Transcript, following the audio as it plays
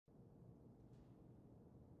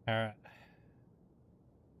Alright.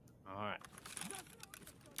 Alright.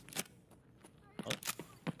 Oh,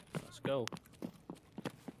 let's go.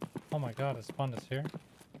 Oh my god, his spawn is here.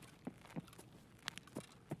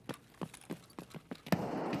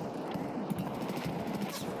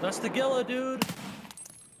 That's Tagilla, dude!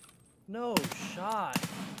 No shot!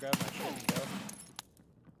 Grab my shit and go.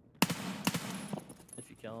 If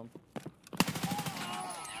you kill him.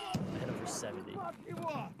 I hit him for 70.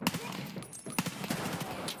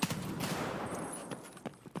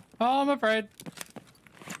 Oh, I'm afraid.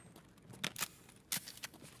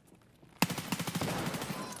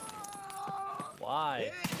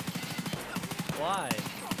 Why? Why?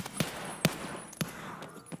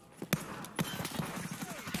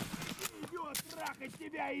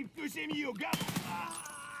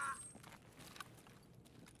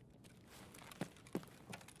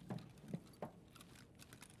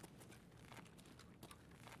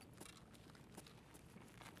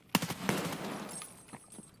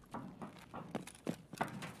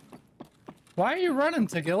 Why are you running,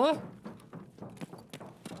 Tagilla?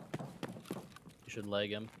 You should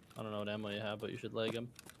leg him. I don't know what ammo you have, but you should leg him.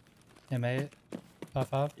 M8.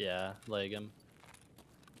 Puff up. Yeah, leg him.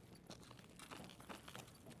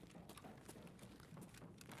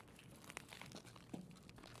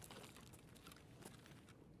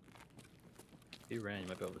 If he ran, you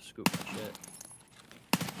might be able to scoop my shit.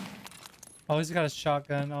 Oh, he's got a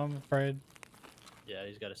shotgun. Oh, I'm afraid. Yeah,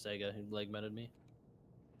 he's got a Sega. He leg meted me.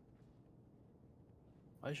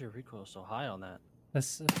 Why is your recoil so high on that?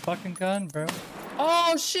 This fucking gun, bro.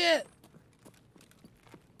 Oh, shit!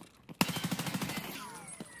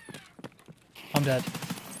 I'm dead.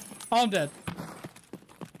 Oh, I'm dead.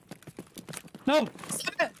 No!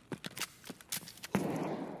 Stop it!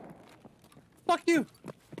 Fuck you!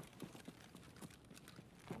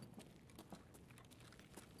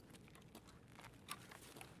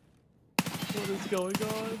 What is going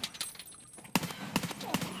on?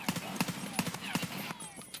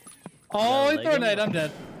 Oh, he threw a nade. I'm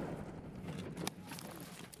dead.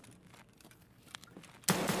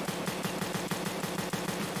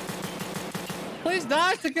 Please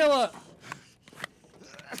die, Tagilla!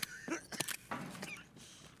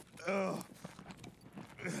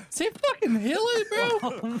 Is he fucking healing, bro?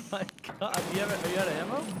 Oh my god. Are you out of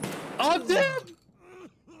ammo? I'm dead!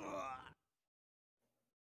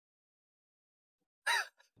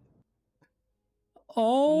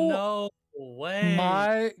 Oh No way.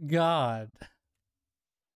 my god.